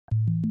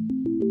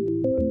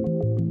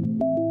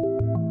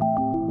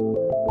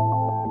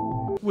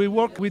We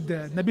work with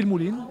Nabil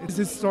Moulin. He's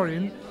a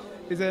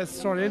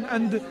historian.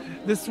 And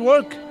this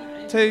work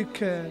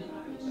take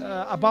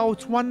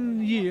about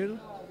 1 year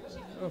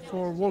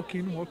for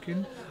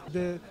working.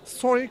 The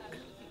historic,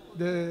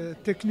 the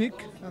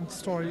technique and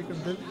historic,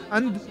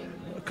 and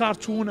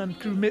cartoon and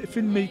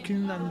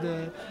filmmaking and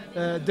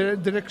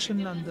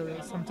direction and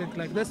something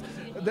like this.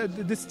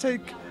 This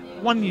take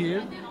 1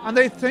 year, and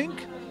I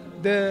think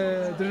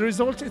the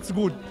result is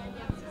good.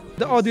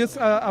 The audience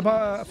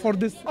for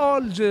this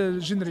all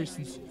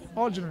generations,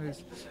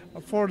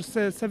 for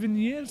 7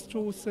 years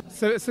to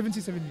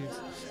 77 years,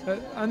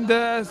 and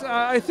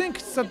I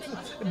think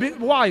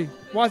why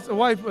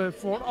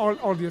for all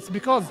audience,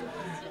 because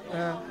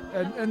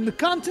and the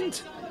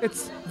content,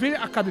 it's very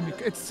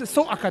academic. It's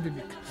so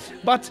academic,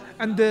 but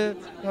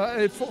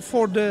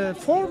for the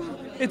form,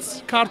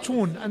 it's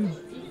cartoon, and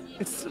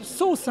it's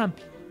so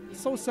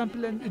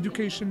simple and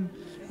education.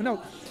 You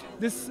know,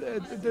 this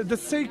the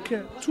take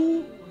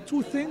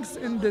two things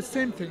in the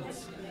same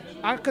things: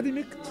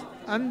 academic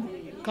and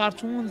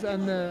cartoons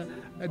and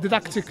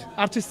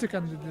artistic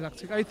and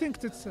didactic. I think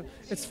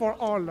it's for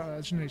all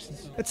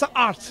generations. It's an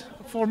art.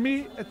 For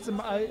me,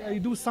 I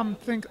do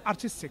something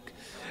artistic,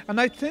 and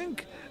I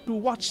think to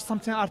watch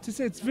something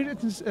artistic, it's very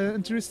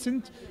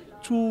interesting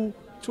to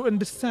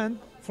understand,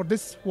 for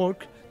this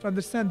work, to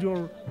understand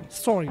your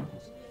story.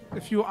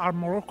 If you are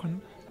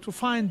Moroccan, to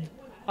find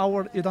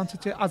our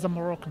identity as a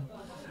Moroccan.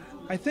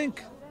 I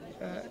think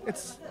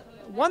it's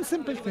one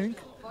simple thing,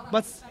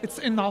 but it's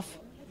enough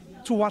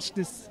to watch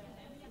this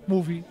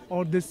movie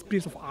or this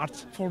piece of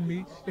art. For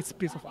me, it's a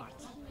piece of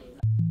art.